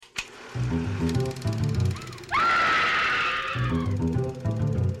Hello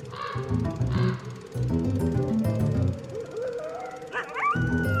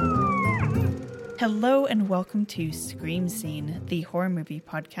and welcome to Scream Scene, the horror movie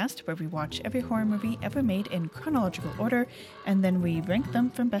podcast where we watch every horror movie ever made in chronological order and then we rank them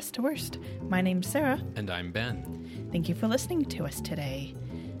from best to worst. My name's Sarah. And I'm Ben. Thank you for listening to us today.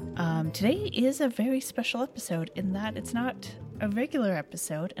 Today is a very special episode in that it's not a regular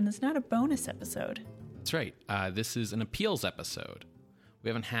episode and it's not a bonus episode. That's right. This is an appeals episode. We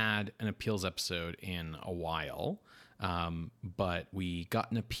haven't had an appeals episode in a while, but we got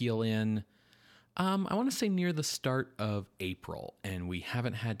an appeal in I want to say near the start of April, and we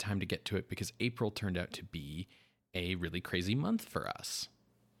haven't had time to get to it because April turned out to be a really crazy month for us.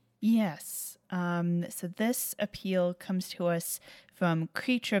 Yes. So this appeal comes to us from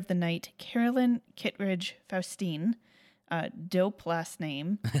Creature of the Night, Carolyn Kittredge Faustine, dope last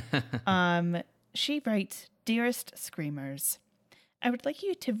name. She writes, "Dearest Screamers, I would like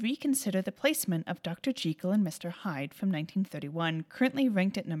you to reconsider the placement of Dr. Jekyll and Mr. Hyde from 1931, currently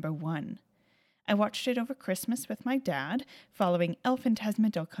ranked at number 1. I watched it over Christmas with my dad, following El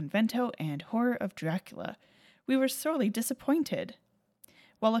Fantasma del Convento and Horror of Dracula. We were sorely disappointed.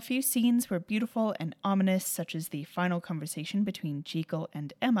 While a few scenes were beautiful and ominous, such as the final conversation between Jekyll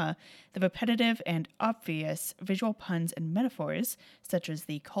and Emma, the repetitive and obvious visual puns and metaphors, such as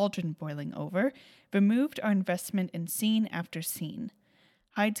the cauldron boiling over, removed our investment in scene after scene.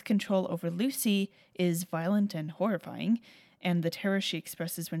 Hyde's control over Lucy is violent and horrifying, and the terror she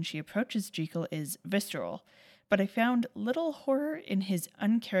expresses when she approaches Jekyll is visceral, but I found little horror in his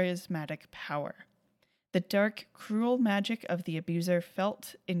uncharismatic power. The dark, cruel magic of the abuser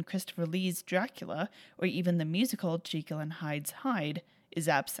felt in Christopher Lee's Dracula, or even the musical Jekyll and Hyde's Hyde, is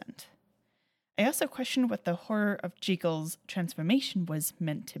absent. I also question what the horror of Jekyll's transformation was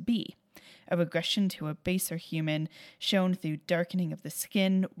meant to be. A regression to a baser human, shown through darkening of the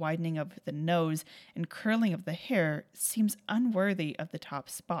skin, widening of the nose, and curling of the hair, seems unworthy of the top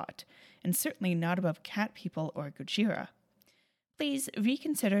spot, and certainly not above Cat People or Gojira. Please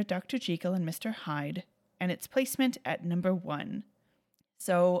reconsider Dr. Jekyll and Mr. Hyde, and its placement at number 1.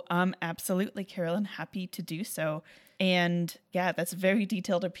 So, absolutely, Carolyn, happy to do so. And yeah, that's a very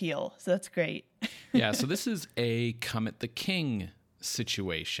detailed appeal, so that's great. Yeah, so this is a Come at the King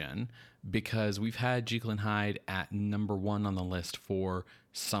situation because we've had Jekyll and Hyde at number 1 on the list for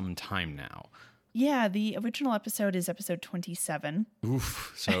some time now. Yeah, the original episode is episode 27.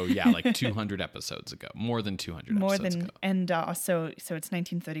 Oof. So yeah, like 200 episodes ago. More than 200 episodes ago. And so it's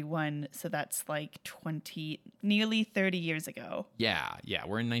 1931, so that's like nearly 30 years ago. Yeah.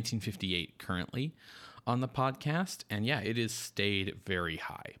 We're in 1958 currently on the podcast, and yeah, it has stayed very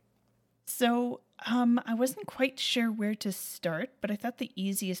high. So I wasn't quite sure where to start, but I thought the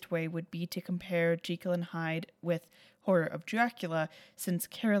easiest way would be to compare Jekyll and Hyde with Horror of Dracula, since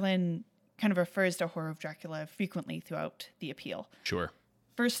Carolyn kind of refers to Horror of Dracula frequently throughout the appeal. Sure.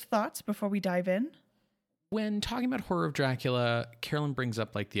 First thoughts before we dive in? When talking about Horror of Dracula, Carolyn brings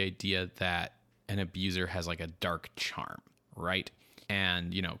up like the idea that an abuser has like a dark charm, right?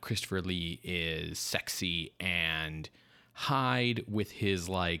 And, you know, Christopher Lee is sexy, and Hyde with his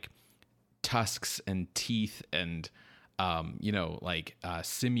like tusks and teeth and,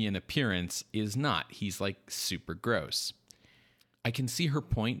 simian appearance is not. He's like super gross. I can see her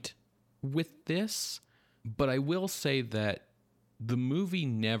point with this, but I will say that the movie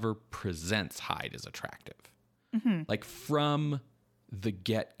never presents Hyde as attractive. Mm-hmm. Like from the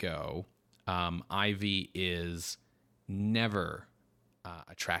get-go, Ivy is never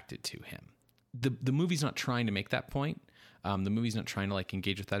attracted to him. The movie's not trying to make that point. The movie's not trying to like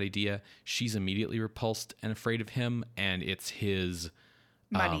engage with that idea. She's immediately repulsed and afraid of him, and it's his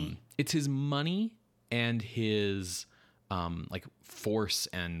money. It's his money and his like force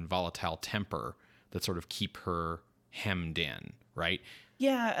and volatile temper that sort of keep her hemmed in, right?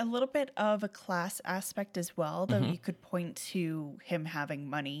 Yeah, a little bit of a class aspect as well, though you could point to him having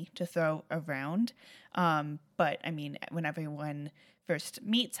money to throw around. But I mean, when everyone first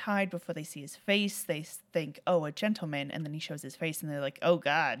meets Hyde before they see his face, they think, oh, a gentleman, and then he shows his face and they're like, oh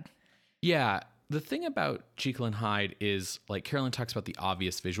God. Yeah, the thing about Jekyll and Hyde is, like, Carolyn talks about the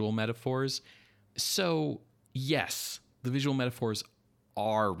obvious visual metaphors. So yes, the visual metaphors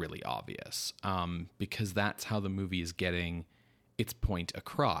are really obvious, because that's how the movie is getting its point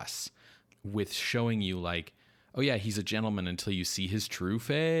across, with showing you like, oh yeah, he's a gentleman until you see his true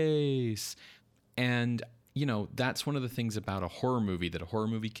face. And, you know, that's one of the things about a horror movie that a horror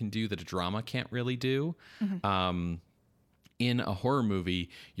movie can do that a drama can't really do. Mm-hmm. In a horror movie,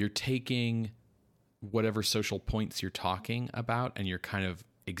 you're taking whatever social points you're talking about and you're kind of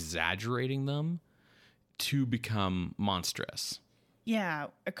exaggerating them to become monstrous. Yeah,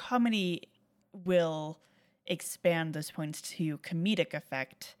 a comedy will expand those points to comedic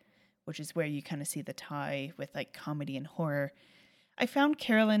effect, which is where you kind of see the tie with like comedy and horror. I found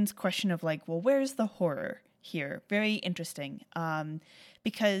Carolyn's question of like, well, where's the horror here? Very interesting.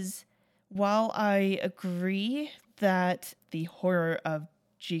 Because while I agree that the horror of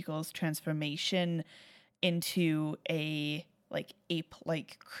Jekyll's transformation into a like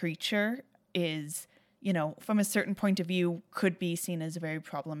ape-like creature is, you know, from a certain point of view, could be seen as very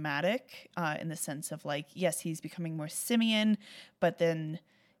problematic in the sense of like, yes, he's becoming more simian, but then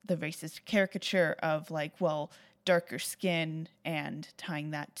the racist caricature of like, well, darker skin and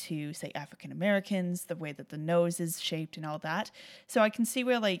tying that to, say, African Americans, the way that the nose is shaped and all that. So I can see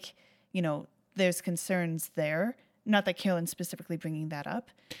where, like, you know, there's concerns there. Not that Carolyn's specifically bringing that up.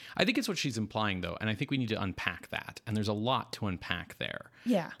 I think it's what she's implying, though, and I think we need to unpack that. And there's a lot to unpack there.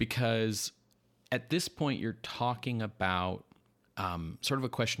 Yeah. Because at this point, you're talking about sort of a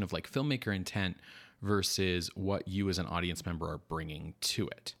question of like filmmaker intent versus what you as an audience member are bringing to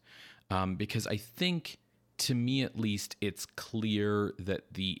it. Because I think, to me at least, it's clear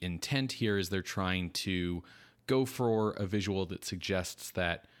that the intent here is they're trying to go for a visual that suggests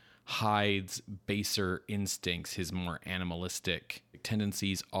that Hyde's baser instincts, his more animalistic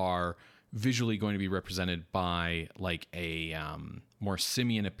tendencies, are visually going to be represented by like a more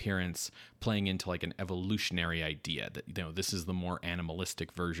simian appearance, playing into like an evolutionary idea that, you know, this is the more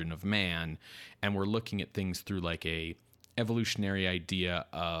animalistic version of man, and we're looking at things through like a evolutionary idea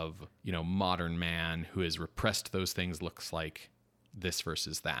of, you know, modern man who has repressed those things, looks like this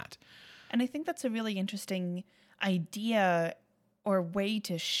versus that. And I think that's a really interesting idea or way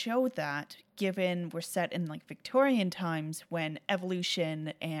to show that, given we're set in like Victorian times when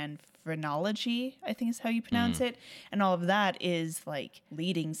evolution and phrenology, I think is how you pronounce it, and all of that is like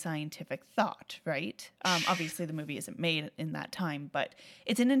leading scientific thought, right? Obviously the movie isn't made in that time, but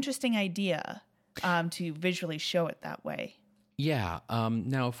it's an interesting idea to visually show it that way. Yeah.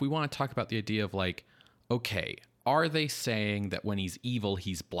 Now, if we want to talk about the idea of like, okay, are they saying that when he's evil,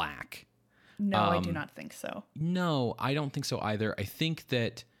 he's black? No, I do not think so. No, I don't think so either. I think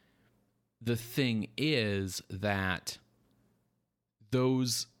that the thing is that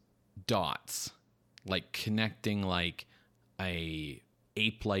those dots, like connecting like a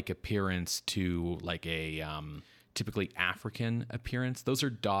ape-like appearance to like a typically African appearance, those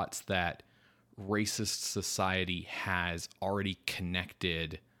are dots that racist society has already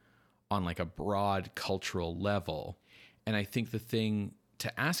connected on like a broad cultural level. And I think the thing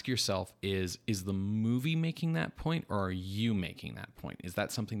to ask yourself is the movie making that point, or are you making that point? Is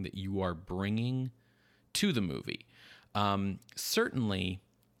that something that you are bringing to the movie? Certainly,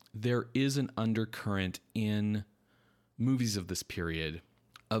 there is an undercurrent in movies of this period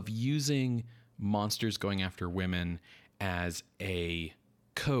of using monsters going after women as a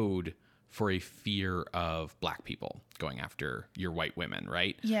code for a fear of black people going after your white women,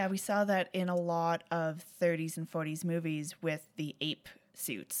 right? Yeah, we saw that in a lot of 30s and 40s movies with the ape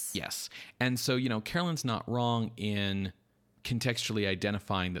suits. Yes. And so, you know, Carolyn's not wrong in contextually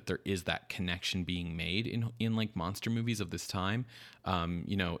identifying that there is that connection being made in like monster movies of this time.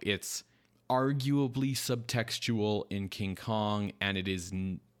 You know, it's arguably subtextual in King Kong, and it is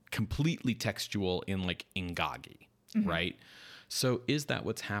completely textual in like Ingagi, right? So is that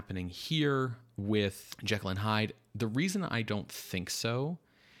what's happening here with Jekyll and Hyde? The reason I don't think so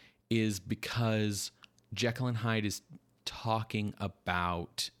is because Jekyll and Hyde is talking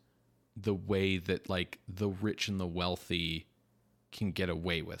about the way that like the rich and the wealthy can get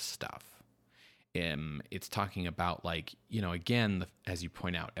away with stuff. It's talking about like, you know, again, as you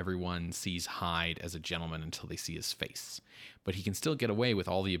point out, everyone sees Hyde as a gentleman until they see his face, but he can still get away with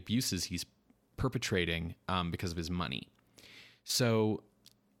all the abuses he's perpetrating because of his money. So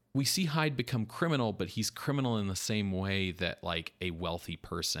we see Hyde become criminal, but he's criminal in the same way that like a wealthy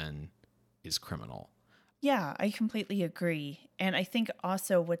person is criminal. Yeah, I completely agree. And I think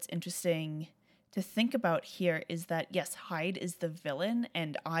also what's interesting to think about here is that, yes, Hyde is the villain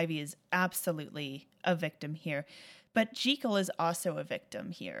and Ivy is absolutely a victim here. But Jekyll is also a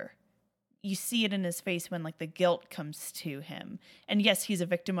victim here. You see it in his face when like the guilt comes to him. And yes, he's a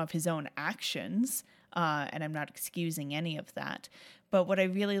victim of his own actions. And I'm not excusing any of that. But what I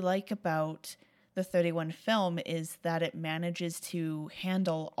really like about the 31 film is that it manages to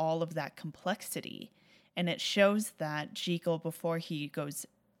handle all of that complexity. And it shows that Jekyll, before he goes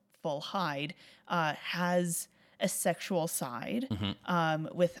full Hyde, has a sexual side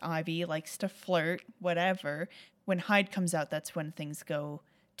with Ivy, likes to flirt, whatever. When Hyde comes out, that's when things go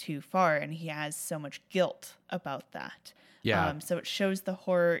too far, and he has so much guilt about that. Yeah. So it shows the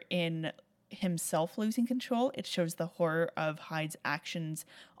horror in himself losing control. It shows the horror of Hyde's actions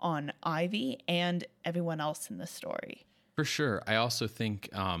on Ivy and everyone else in the story. For sure. I also think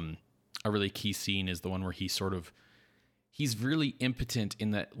a really key scene is the one where he's really impotent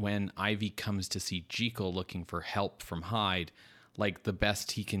in that when Ivy comes to see Jekyll looking for help from Hyde, like the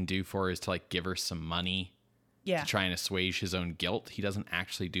best he can do for her is to like give her some money to try and assuage his own guilt. He doesn't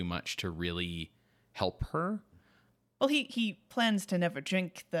actually do much to really help her. Well, he plans to never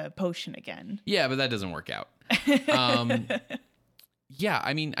drink the potion again. Yeah, but that doesn't work out. Yeah,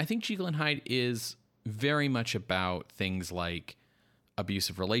 I mean, I think Jekyll and Hyde is very much about things like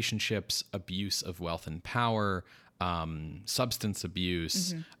abusive relationships, abuse of wealth and power, substance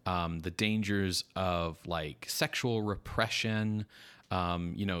abuse, the dangers of like sexual repression,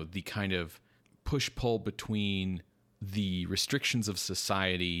 the kind of push-pull between the restrictions of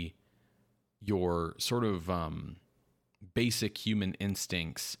society, your sort of basic human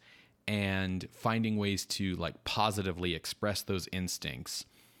instincts, and finding ways to like positively express those instincts,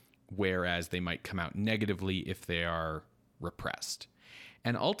 whereas they might come out negatively if they are repressed.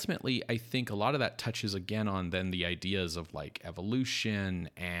 And ultimately, I think a lot of that touches again on then the ideas of like evolution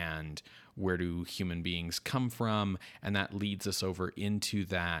and where do human beings come from. And that leads us over into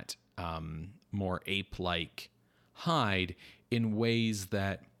that more ape-like Hyde in ways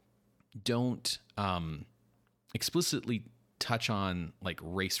that don't explicitly touch on like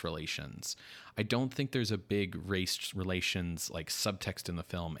race relations. I don't think there's a big race relations like subtext in the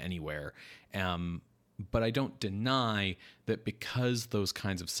film anywhere. But I don't deny that because those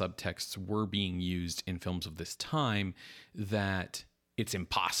kinds of subtexts were being used in films of this time, that it's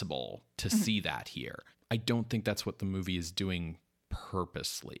impossible to see that here. I don't think that's what the movie is doing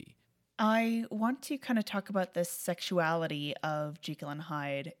purposely. I want to kind of talk about the sexuality of Jekyll and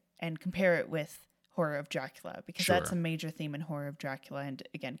Hyde and compare it with Horror of Dracula, because Sure. that's a major theme in Horror of Dracula. And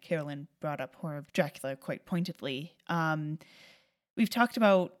again, Carolyn brought up Horror of Dracula quite pointedly. We've talked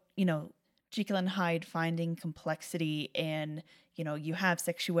about, Jekyll and Hyde finding complexity in, you have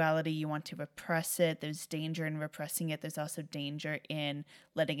sexuality, you want to repress it. There's danger in repressing it. There's also danger in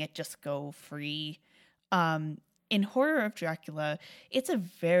letting it just go free. In Horror of Dracula, it's a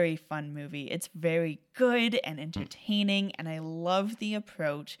very fun movie. It's very good and entertaining, and I love the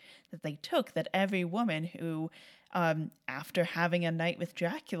approach that they took, that every woman who, after having a night with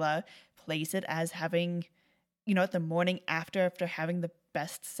Dracula, plays it as having, the morning after having the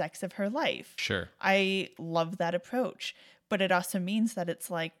best sex of her life. Sure. I love that approach, but it also means that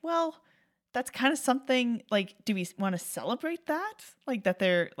it's like, well, that's kind of something like, do we want to celebrate that? Like that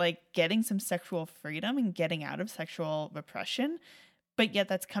they're like getting some sexual freedom and getting out of sexual repression, but yet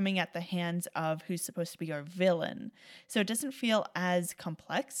that's coming at the hands of who's supposed to be our villain. So it doesn't feel as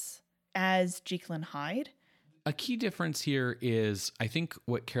complex as Jekyll and Hyde. A key difference here is, I think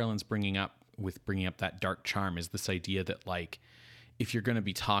what Carolyn's bringing up that dark charm is this idea that like, if you're going to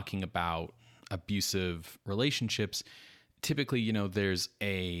be talking about abusive relationships, typically, there's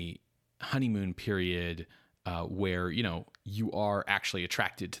a honeymoon period where, you are actually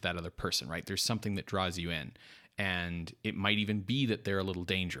attracted to that other person, right? There's something that draws you in, and it might even be that they're a little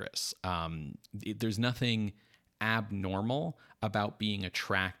dangerous. There's nothing abnormal about being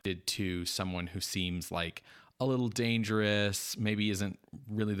attracted to someone who seems like a little dangerous, maybe isn't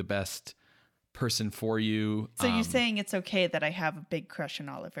really the best person for you. So you're saying it's okay that I have a big crush on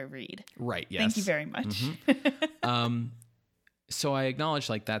Oliver Reed. Right, yes. Thank you very much. So I acknowledge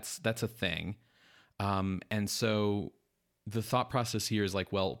like that's a thing. And so the thought process here is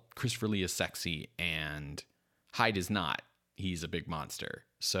like, well, Christopher Lee is sexy and Hyde is not. He's a big monster.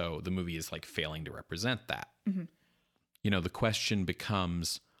 So the movie is like failing to represent that. The question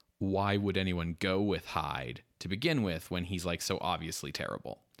becomes, why would anyone go with Hyde to begin with when he's like so obviously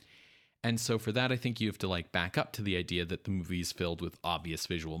terrible? And so for that, I think you have to like back up to the idea that the movie is filled with obvious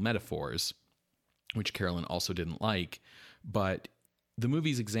visual metaphors, which Carolyn also didn't like. But the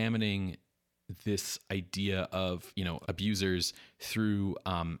movie's examining this idea of, abusers through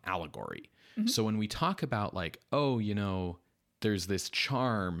allegory. So when we talk about like, there's this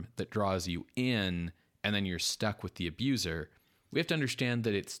charm that draws you in and then you're stuck with the abuser, we have to understand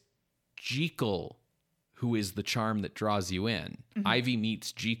that it's Jekyll who is the charm that draws you in. Ivy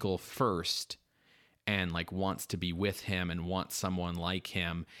meets Jekyll first and like wants to be with him and wants someone like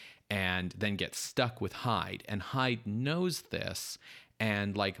him, and then gets stuck with Hyde. And Hyde knows this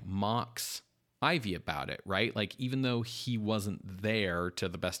and like mocks Ivy about it, right? Like even though he wasn't there to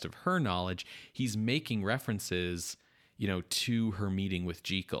the best of her knowledge, he's making references, to her meeting with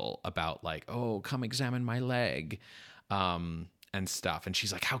Jekyll about like, oh, come examine my leg. and stuff. And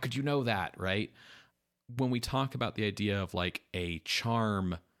she's like, how could you know that? Right. When we talk about the idea of like a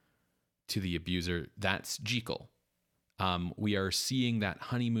charm to the abuser, that's Jekyll. We are seeing that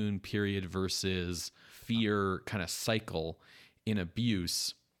honeymoon period versus fear kind of cycle in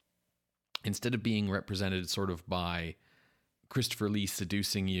abuse, instead of being represented sort of by Christopher Lee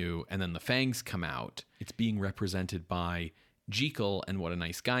seducing you and then the fangs come out. It's being represented by Jekyll and what a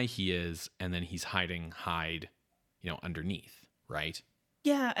nice guy he is, and then he's hide, underneath, right?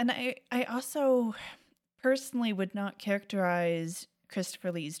 Yeah, and I also personally would not characterize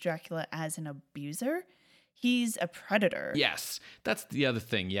Christopher Lee's Dracula as an abuser. He's a predator. Yes, that's the other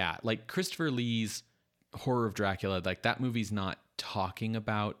thing. Yeah, like Christopher Lee's Horror of Dracula, like that movie's not talking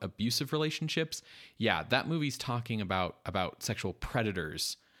about abusive relationships. Yeah, that movie's talking about sexual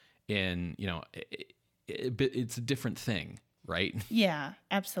predators in, it's a different thing, right? Yeah,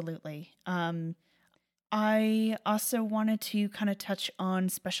 absolutely. I also wanted to kind of touch on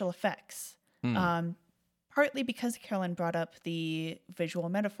special effects. Partly because Carolyn brought up the visual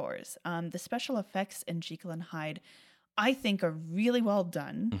metaphors. The special effects in Jekyll and Hyde, I think, are really well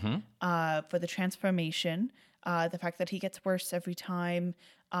done for the transformation, the fact that he gets worse every time,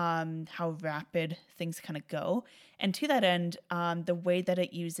 how rapid things kind of go. And to that end, the way that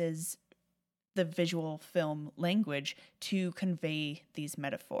it uses the visual film language to convey these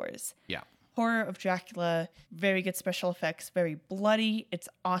metaphors. Yeah. Horror of Dracula, very good special effects, very bloody. It's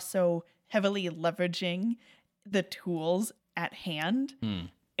also heavily leveraging the tools at hand.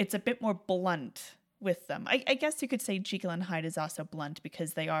 It's a bit more blunt with them. I guess you could say Jekyll and Hyde is also blunt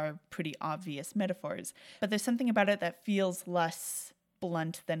because they are pretty obvious metaphors. But there's something about it that feels less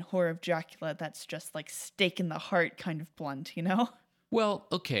blunt than Horror of Dracula that's just like stake in the heart kind of blunt, Well,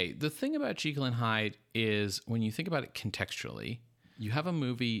 okay. The thing about Jekyll and Hyde is when you think about it contextually, you have a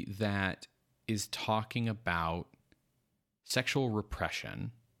movie that is talking about sexual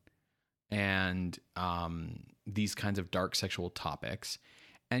repression and these kinds of dark sexual topics.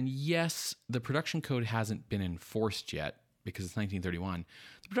 And yes, the production code hasn't been enforced yet because it's 1931.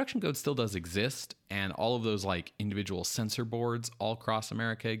 The production code still does exist, and all of those like individual censor boards all across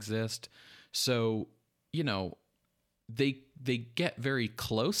America exist. So, they get very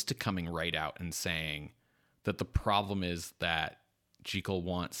close to coming right out and saying that the problem is that Jekyll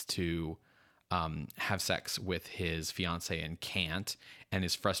wants to have sex with his fiancée and can't, and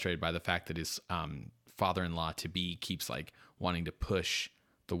is frustrated by the fact that his father-in-law to be keeps like wanting to push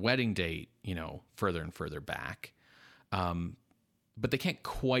the wedding date, further and further back. But they can't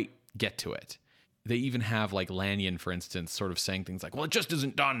quite get to it. They even have like Lanyon, for instance, sort of saying things like, well, it just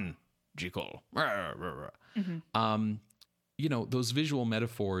isn't done, Jekyll. Those visual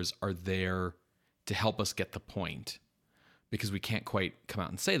metaphors are there to help us get the point because we can't quite come out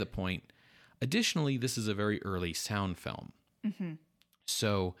and say the point. Additionally, this is a very early sound film.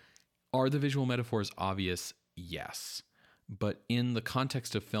 So are the visual metaphors obvious? Yes. But in the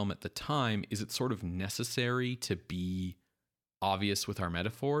context of film at the time, is it sort of necessary to be obvious with our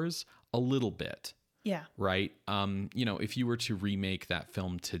metaphors? A little bit. Yeah. Right? If you were to remake that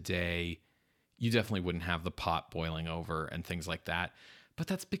film today, you definitely wouldn't have the pot boiling over and things like that. But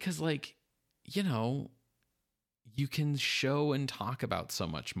that's because, you can show and talk about so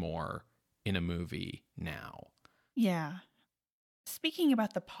much more in a movie now. Yeah. Speaking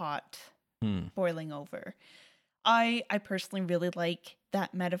about the pot boiling over, I personally really like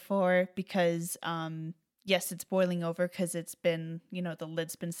that metaphor because, yes, it's boiling over because it's been, the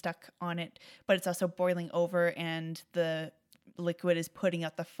lid's been stuck on it, but it's also boiling over and the liquid is putting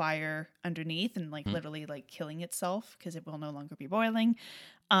out the fire underneath and literally killing itself because it will no longer be boiling.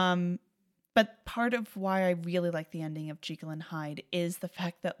 But part of why I really like the ending of Jekyll and Hyde is the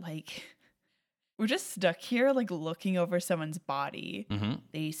fact that we're just stuck here looking over someone's body.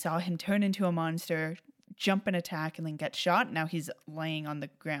 They saw him turn into a monster, jump and attack, and then get shot. Now he's laying on the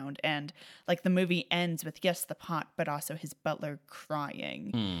ground. And the movie ends with, yes, the pot, but also his butler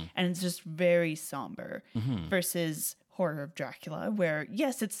crying. And it's just very somber versus Horror of Dracula, where,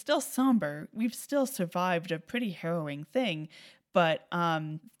 yes, it's still somber. We've still survived a pretty harrowing thing. But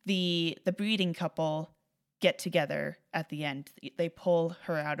the breeding couple get together at the end. They pull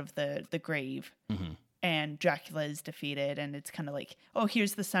her out of the grave. And Dracula is defeated, and it's kind of oh,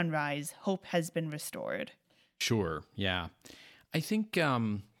 here's the sunrise. Hope has been restored. Sure, yeah. I think,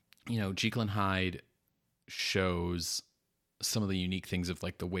 Jekyll and Hyde shows some of the unique things of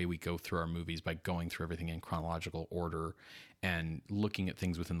the way we go through our movies by going through everything in chronological order and looking at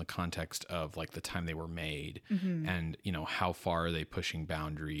things within the context of the time they were made and, how far are they pushing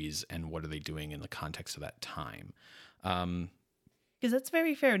boundaries and what are they doing in the context of that time. Because that's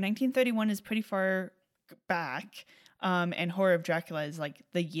very fair. 1931 is pretty far back. And Horror of Dracula is like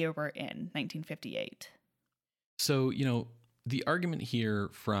the year we're in, 1958. So, the argument here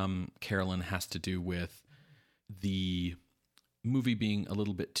from Carolyn has to do with the movie being a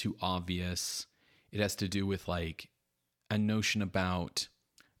little bit too obvious. It has to do with like a notion about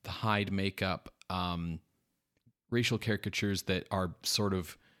the Hyde makeup, racial caricatures that are sort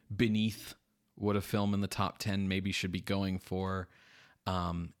of beneath what a film in the top 10 maybe should be going for.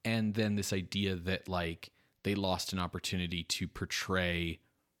 And then this idea that like they lost an opportunity to portray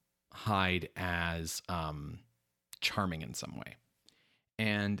Hyde as charming in some way.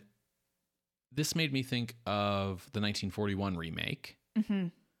 And this made me think of the 1941 remake,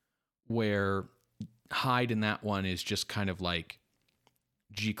 where Hyde in that one is just kind of like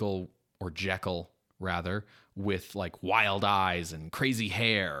Jekyll rather, with like wild eyes and crazy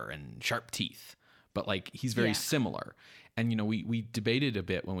hair and sharp teeth, but like he's very similar. And we debated a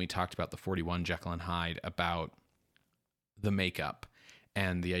bit when we talked about the 41 Jekyll and Hyde about the makeup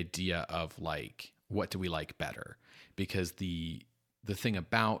and the idea of like, what do we like better? Because the thing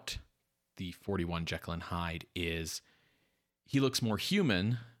about the 41 Jekyll and Hyde is he looks more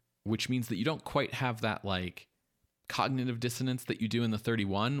human, which means that you don't quite have that like cognitive dissonance that you do in the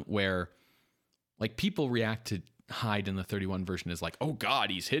 31, where like people react to Hyde in the 31 version as like, oh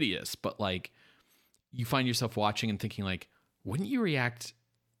God, he's hideous. But like you find yourself watching and thinking like, wouldn't you react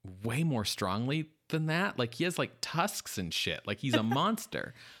way more strongly than that? Like he has like tusks and shit. Like he's a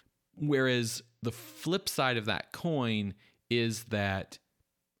monster. Whereas the flip side of that coin is that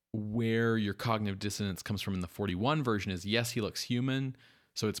where your cognitive dissonance comes from in the 41 version is, yes, he looks human,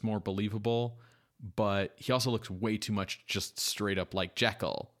 so it's more believable, but he also looks way too much just straight up like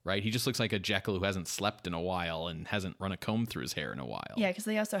Jekyll, right? He just looks like a Jekyll who hasn't slept in a while and hasn't run a comb through his hair in a while. Yeah, because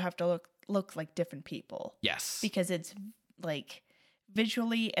they also have to look like different people. Yes. Because it's like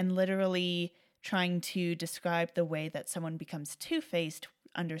visually and literally trying to describe the way that someone becomes two-faced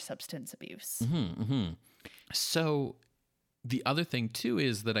under substance abuse. So the other thing too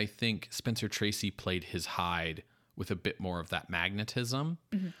is that I think Spencer Tracy played his Hyde with a bit more of that magnetism.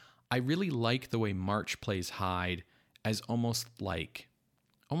 I really like the way March plays Hyde as almost like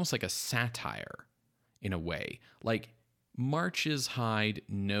a satire in a way. Like March's Hyde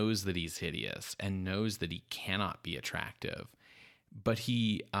knows that he's hideous and knows that he cannot be attractive, but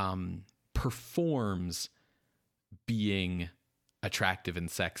he performs being attractive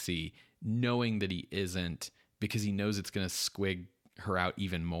and sexy, knowing that he isn't, because he knows it's going to squig her out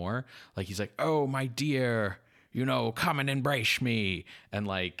even more. Like he's like, oh, my dear, come and embrace me, and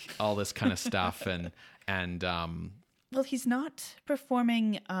like all this kind of stuff. And well, he's not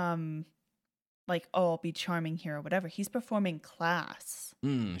performing like, oh, I'll be charming here or whatever. He's performing class.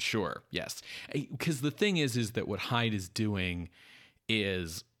 Sure. Yes. Because the thing is that what Hyde is doing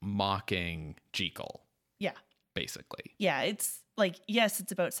is mocking Jekyll. Yeah. Basically. Yeah. It's like, yes,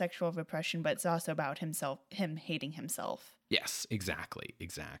 it's about sexual repression, but it's also about him hating himself. Yes, exactly.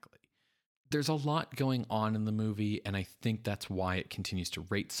 There's a lot going on in the movie, and I think that's why it continues to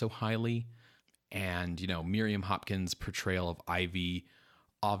rate so highly. And, Miriam Hopkins' portrayal of Ivy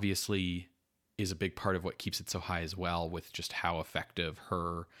obviously is a big part of what keeps it so high as well, with just how effective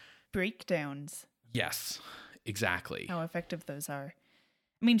her breakdowns. Yes, exactly. How effective those are.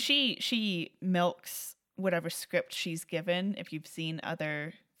 I mean, she milks whatever script she's given. If you've seen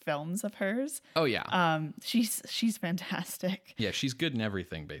other films of hers, oh yeah, she's fantastic. Yeah, she's good in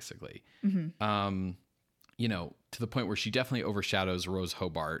everything basically. To the point where she definitely overshadows Rose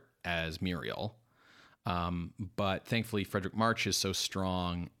Hobart as Muriel. But thankfully, Frederick March is so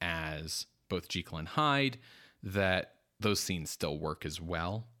strong as both Jekyll and Hyde that those scenes still work as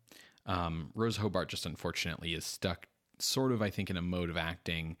well. Rose Hobart just unfortunately is stuck sort of, I think, in a mode of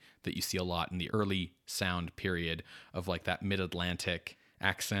acting that you see a lot in the early sound period of like that mid-Atlantic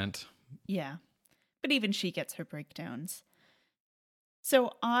accent. Yeah. But even she gets her breakdowns.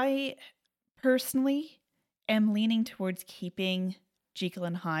 So I personally am leaning towards keeping Jekyll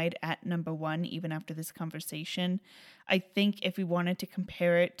and Hyde at number 1, even after this conversation. I think if we wanted to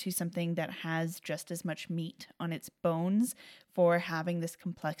compare it to something that has just as much meat on its bones for having this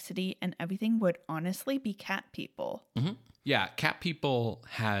complexity and everything, would honestly be Cat People. Yeah, Cat People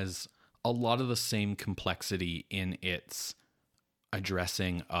has a lot of the same complexity in its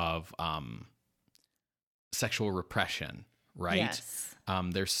addressing of sexual repression, right? Yes.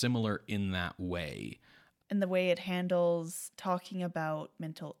 They're similar in that way. And the way it handles talking about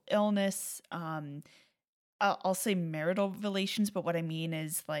mental illness, I'll say marital relations, but what I mean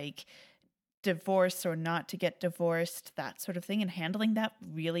is like divorce or not to get divorced, that sort of thing, and handling that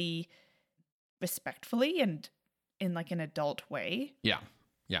really respectfully and in like an adult way. Yeah,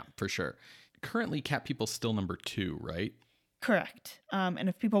 for sure. currently Cat People's still number 2, right? Correct. And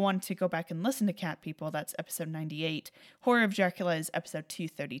if people want to go back and listen to Cat People, that's episode 98. Horror of Dracula is episode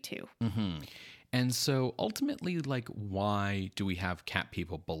 232. Mm-hmm. And so ultimately, like, why do we have Cat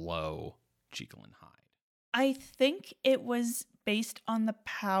People below Jekyll and Hyde? I think it was based on the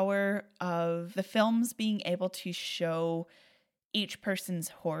power of the films being able to show each person's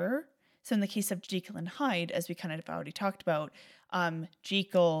horror. So in the case of Jekyll and Hyde, as we kind of already talked about,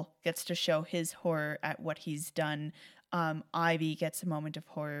 Jekyll gets to show his horror at what he's done. Ivy gets a moment of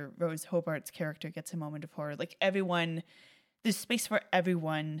horror. Rose Hobart's character gets a moment of horror. Like everyone, there's space for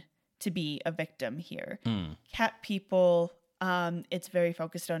everyone to be a victim here. Cat People, it's very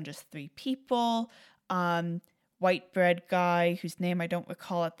focused on just 3 people. White bread guy whose name I don't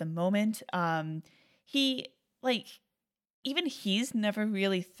recall at the moment. He, like, even he's never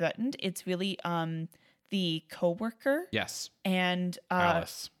really threatened. It's really the coworker. Yes. And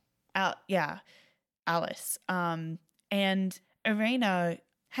Alice. Alice. And Irena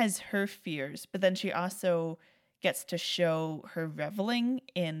has her fears, but then she also gets to show her reveling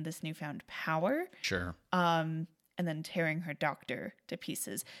in this newfound power. Sure. And then tearing her doctor to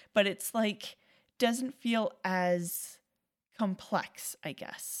pieces. But it's like, doesn't feel as complex, I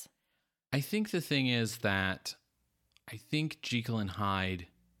guess. I think the thing is that I think Jekyll and Hyde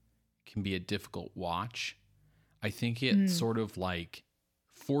can be a difficult watch. I think it sort of like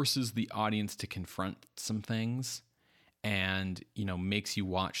forces the audience to confront some things and, you know, makes you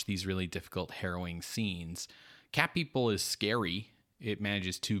watch these really difficult, harrowing scenes. Cat People is scary. It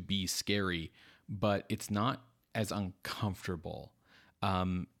manages to be scary, but it's not as uncomfortable.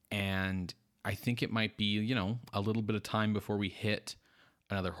 And I think it might be, you know, a little bit of time before we hit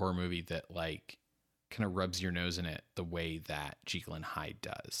another horror movie that like kind of rubs your nose in it the way that Jekyll and Hyde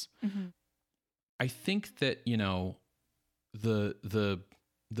does. Mm-hmm. I think that, you know, the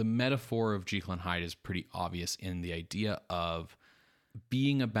metaphor of Jekyll and Hyde is pretty obvious in the idea of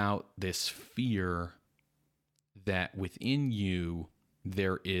being about this fear that within you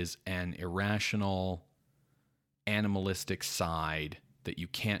there is an irrational, animalistic side that you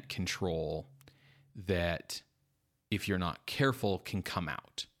can't control that if you're not careful can come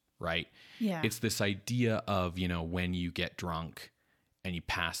out, right? Yeah. It's this idea of, you know, when you get drunk and you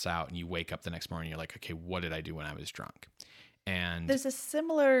pass out and you wake up the next morning, you're like, okay, what did I do when I was drunk? And there's a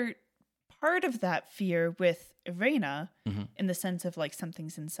similar part of that fear with Irena in the sense of like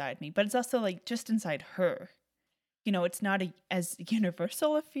something's inside me, but it's also like just inside her. You know, it's not as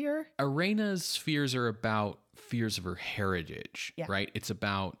universal a fear. Irena's fears are about fears of her heritage, right? It's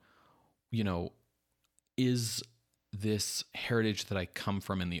about, you know, is this heritage that I come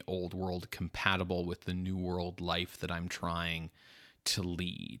from in the old world compatible with the new world life that I'm trying to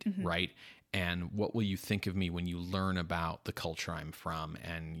lead, right? And what will you think of me when you learn about the culture I'm from?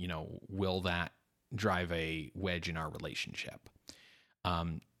 And, you know, will that drive a wedge in our relationship?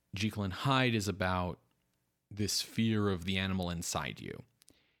 Jekyll and Hyde is about this fear of the animal inside you.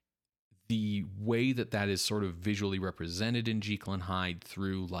 The way that that is sort of visually represented in Jekyll and Hyde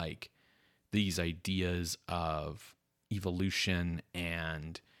through like these ideas of evolution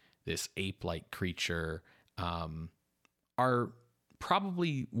and this ape-like creature are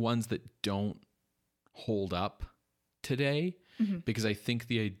probably ones that don't hold up today, because I think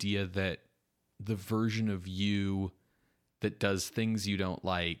the idea that the version of you that does things you don't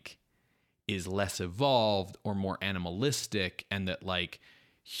like is less evolved or more animalistic, and that like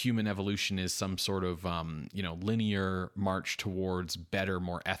human evolution is some sort of you know, linear march towards better,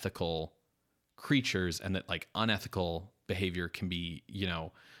 more ethical creatures, and that like unethical behavior can be, you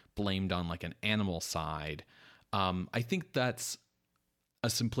know, blamed on like an animal side. I think that's a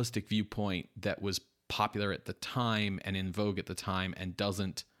simplistic viewpoint that was popular at the time and in vogue at the time and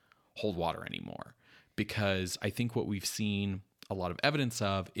doesn't hold water anymore, because I think what we've seen a lot of evidence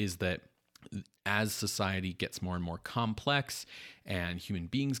of is that as society gets more and more complex and human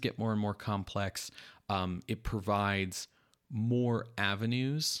beings get more and more complex, it provides more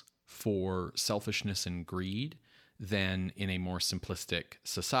avenues for selfishness and greed than in a more simplistic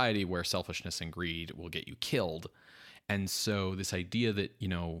society where selfishness and greed will get you killed. And so this idea that, you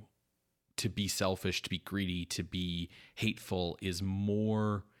know, to be selfish, to be greedy, to be hateful is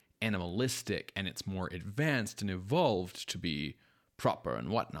more animalistic and it's more advanced and evolved to be proper and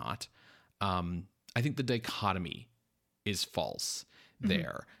whatnot. I think the dichotomy is false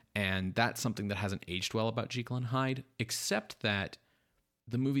there. And that's something that hasn't aged well about Jekyll and Hyde, except that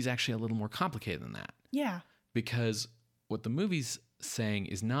the movie's actually a little more complicated than that. Yeah. Because what the movie's saying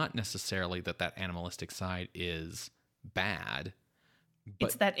is not necessarily that that animalistic side is bad. But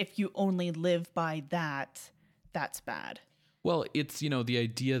it's that if you only live by that, that's bad. Well, it's, the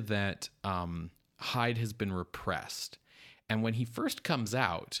idea that Hyde has been repressed. And when he first comes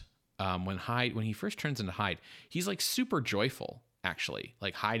out, when he first turns into Hyde, he's like super joyful, actually.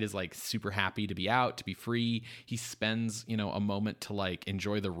 Like Hyde is like super happy to be out, to be free. He spends, a moment to like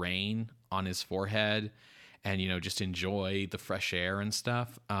enjoy the rain on his forehead and, just enjoy the fresh air and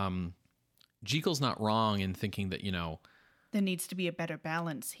stuff. Jekyll's not wrong in thinking that, there needs to be a better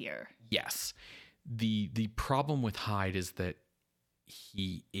balance here. Yes. The problem with Hyde is that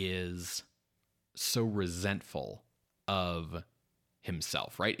he is so resentful of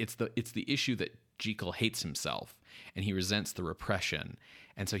himself, right? It's the issue that Jekyll hates himself and he resents the repression.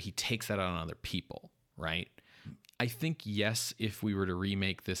 And so he takes that out on other people, right? I think, yes, if we were to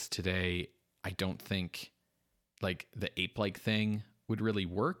remake this today, I don't think like the ape-like thing would really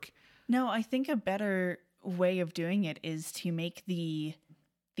work. No, I think a better way of doing it is to make the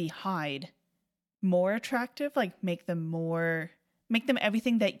Hyde more attractive, like make them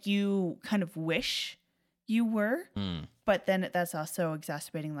everything that you kind of wish you were. But then that's also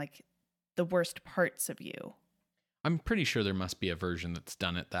exacerbating like the worst parts of you. I'm pretty sure there must be a version that's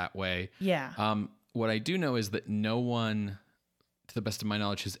done it that way. Yeah. What I do know is that no one, to the best of my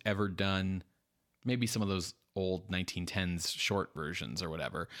knowledge, has ever done maybe some of those old 1910s short versions or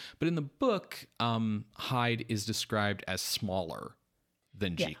whatever. But in the book, Hyde is described as smaller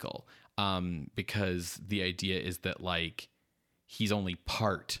than Jekyll, because the idea is that like he's only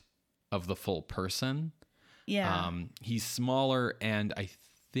part of the full person. Yeah. He's smaller and I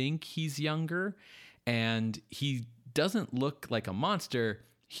think he's younger, and he doesn't look like a monster.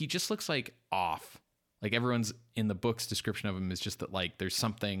 He just looks like off. Like everyone's in the book's description of him is just that like there's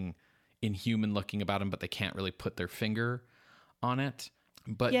something inhuman looking about him, but they can't really put their finger on it.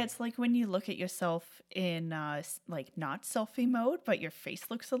 But yeah, it's like when you look at yourself in like not selfie mode, but your face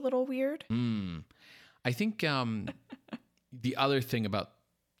looks a little weird. I think the other thing about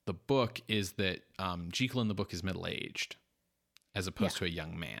the book is that Jekyll in the book is middle-aged as opposed to a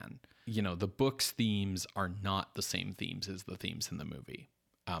young man. The book's themes are not the same themes as the themes in the movie,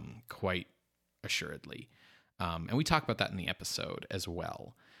 quite assuredly. And we talk about that in the episode as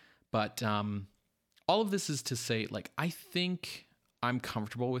well. But all of this is to say, like, I think I'm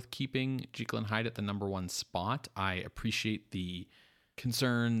comfortable with keeping Jekyll and Hyde at the number one spot. I appreciate the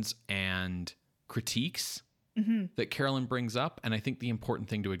concerns and critiques that Carolyn brings up. And I think the important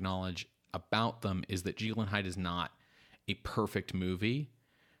thing to acknowledge about them is that Jekyll and Hyde is not a perfect movie.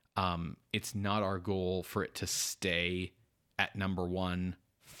 It's not our goal for it to stay at number one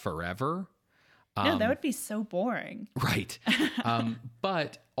forever. No, that would be so boring. Right.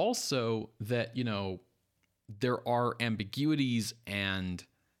 But also that, there are ambiguities and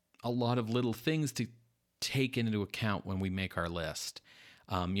a lot of little things to take into account when we make our list.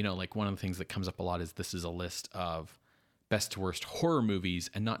 Like one of the things that comes up a lot is this is a list of best to worst horror movies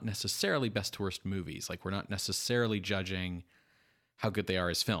and not necessarily best to worst movies. Like we're not necessarily judging how good they are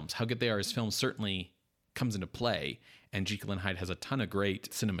as films. How good they are as films certainly comes into play. And Jekyll and Hyde has a ton of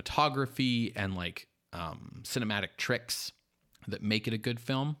great cinematography and like cinematic tricks that make it a good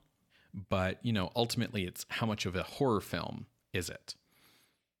film. But, ultimately it's how much of a horror film is it?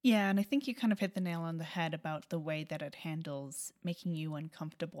 Yeah, and I think you kind of hit the nail on the head about the way that it handles making you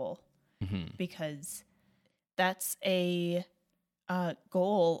uncomfortable, because that's a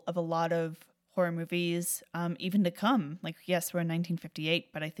goal of a lot of horror movies, even to come. Like, yes, we're in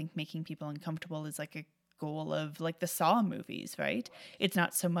 1958, but I think making people uncomfortable is like a goal of like the Saw movies, right? It's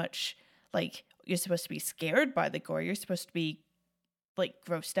not so much like you're supposed to be scared by the gore, you're supposed to be like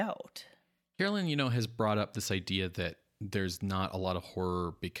grossed out. Carolyn, has brought up this idea that there's not a lot of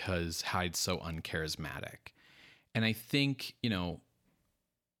horror because Hyde's so uncharismatic. And I think,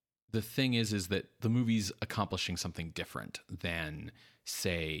 the thing is that the movie's accomplishing something different than,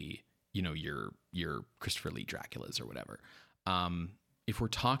 say, your Christopher Lee Draculas or whatever. If we're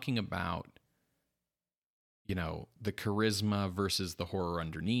talking about, the charisma versus the horror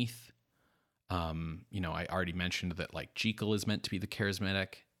underneath, I already mentioned that like Jekyll is meant to be the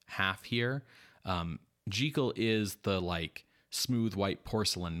charismatic half here. Jekyll is the like smooth white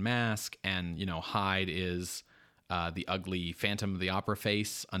porcelain mask, and Hyde is the ugly Phantom of the Opera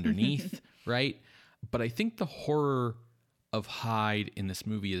face underneath, right? But I think the horror of Hyde in this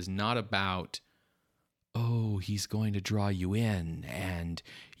movie is not about, oh, he's going to draw you in and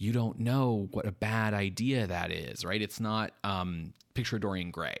you don't know what a bad idea that is, right? It's not picture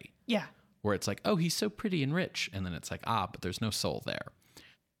Dorian Gray. Yeah. Where it's like, oh, he's so pretty and rich. And then it's like, but there's no soul there.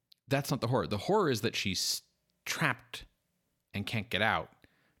 That's not the horror. The horror is that she's trapped and can't get out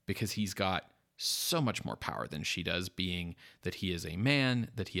because he's got so much more power than she does, being that he is a man,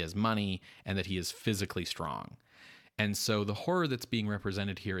 that he has money, and that he is physically strong. And so the horror that's being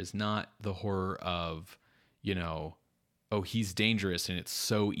represented here is not the horror of, oh, he's dangerous and it's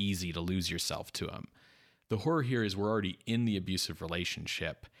so easy to lose yourself to him. The horror here is we're already in the abusive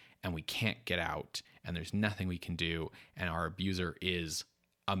relationship and we can't get out and there's nothing we can do. And our abuser is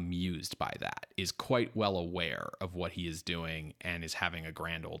amused by that, is quite well aware of what he is doing and is having a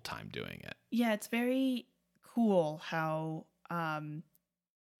grand old time doing it. Yeah, it's very cool how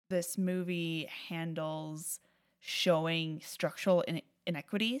this movie handles showing structural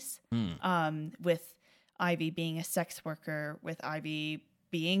inequities with Ivy being a sex worker, with Ivy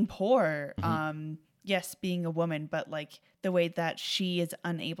being poor, yes, being a woman, but like the way that she is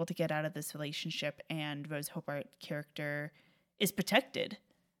unable to get out of this relationship and Rose Hobart character is protected.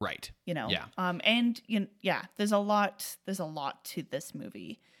 Right. Yeah. And there's a lot to this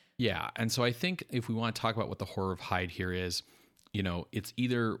movie. Yeah. And so I think if we want to talk about what the horror of Hyde here is, it's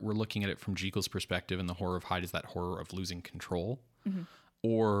either we're looking at it from Jekyll's perspective and the horror of Hyde is that horror of losing control,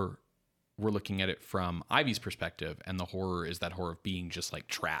 or we're looking at it from Ivy's perspective and the horror is that horror of being just like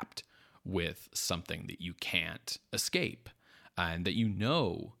trapped with something that you can't escape and that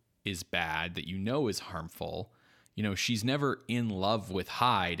is bad, that is harmful. She's never in love with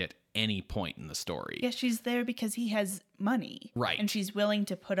Hyde at any point in the story. Yeah, she's there because he has money. Right. And she's willing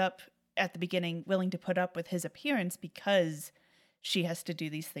to put up with his appearance because she has to do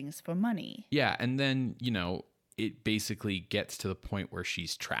these things for money. Yeah, and then, it basically gets to the point where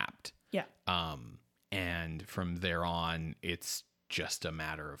she's trapped. Yeah. And from there on, it's just a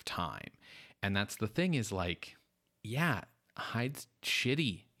matter of time. And that's the thing is like, yeah, Hyde's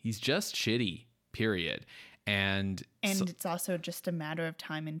shitty. He's just shitty, period. And it's also just a matter of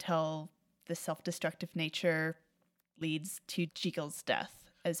time until the self-destructive nature leads to Jekyll's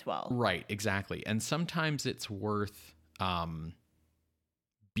death as well. Right, exactly. And sometimes it's worth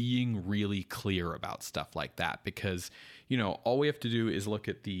being really clear about stuff like that because, all we have to do is look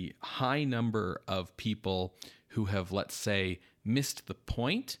at the high number of people who have, let's say, missed the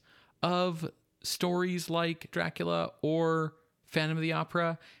point of stories like Dracula or Phantom of the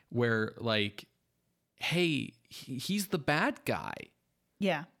Opera where like, hey, he's the bad guy.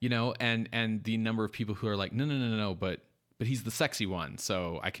 Yeah. And the number of people who are like, no, but he's the sexy one,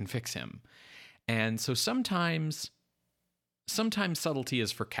 so I can fix him. And so sometimes subtlety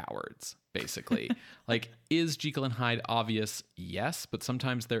is for cowards, basically. Like, is Jekyll and Hyde obvious? Yes, but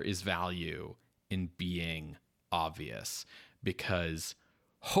sometimes there is value in being obvious because,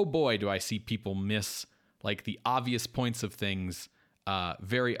 oh boy, do I see people miss like the obvious points of things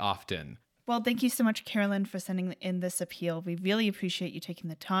very often. Well, thank you so much, Carolyn, for sending in this appeal. We really appreciate you taking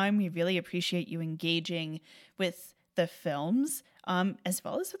the time. We really appreciate you engaging with the films, as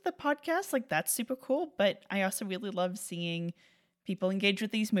well as with the podcast. Like, that's super cool. But I also really love seeing people engage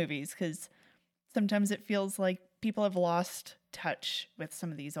with these movies because sometimes it feels like people have lost touch with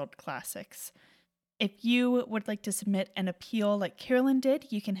some of these old classics. If you would like to submit an appeal like Carolyn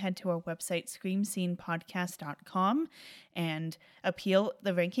did, you can head to our website, screamscenepodcast.com, and appeal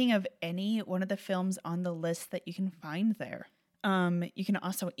the ranking of any one of the films on the list that you can find there. You can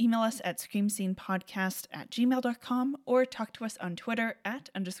also email us at screamscenepodcast@gmail.com or talk to us on Twitter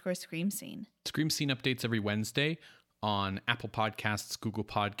 @_screamscene. Scream Scene updates every Wednesday on Apple Podcasts, Google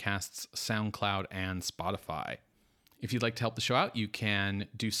Podcasts, SoundCloud, and Spotify. If you'd like to help the show out, you can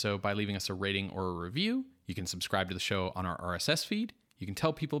do so by leaving us a rating or a review. You can subscribe to the show on our RSS feed. You can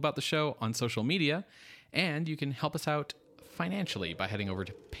tell people about the show on social media. And you can help us out financially by heading over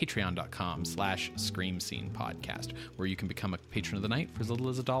to patreon.com/screamscenepodcast, where you can become a patron of the night for as little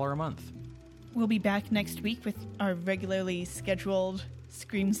as $1 a month. We'll be back next week with our regularly scheduled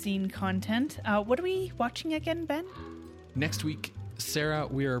Scream Scene content. What are we watching again, Ben? Next week, Sarah,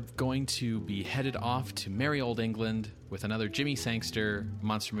 we are going to be headed off to merry old England with another Jimmy Sangster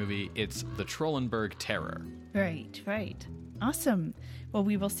monster movie. It's The Trollenberg Terror. Right. Awesome. Well,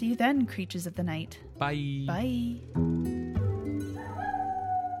 we will see you then, creatures of the night. Bye. Bye.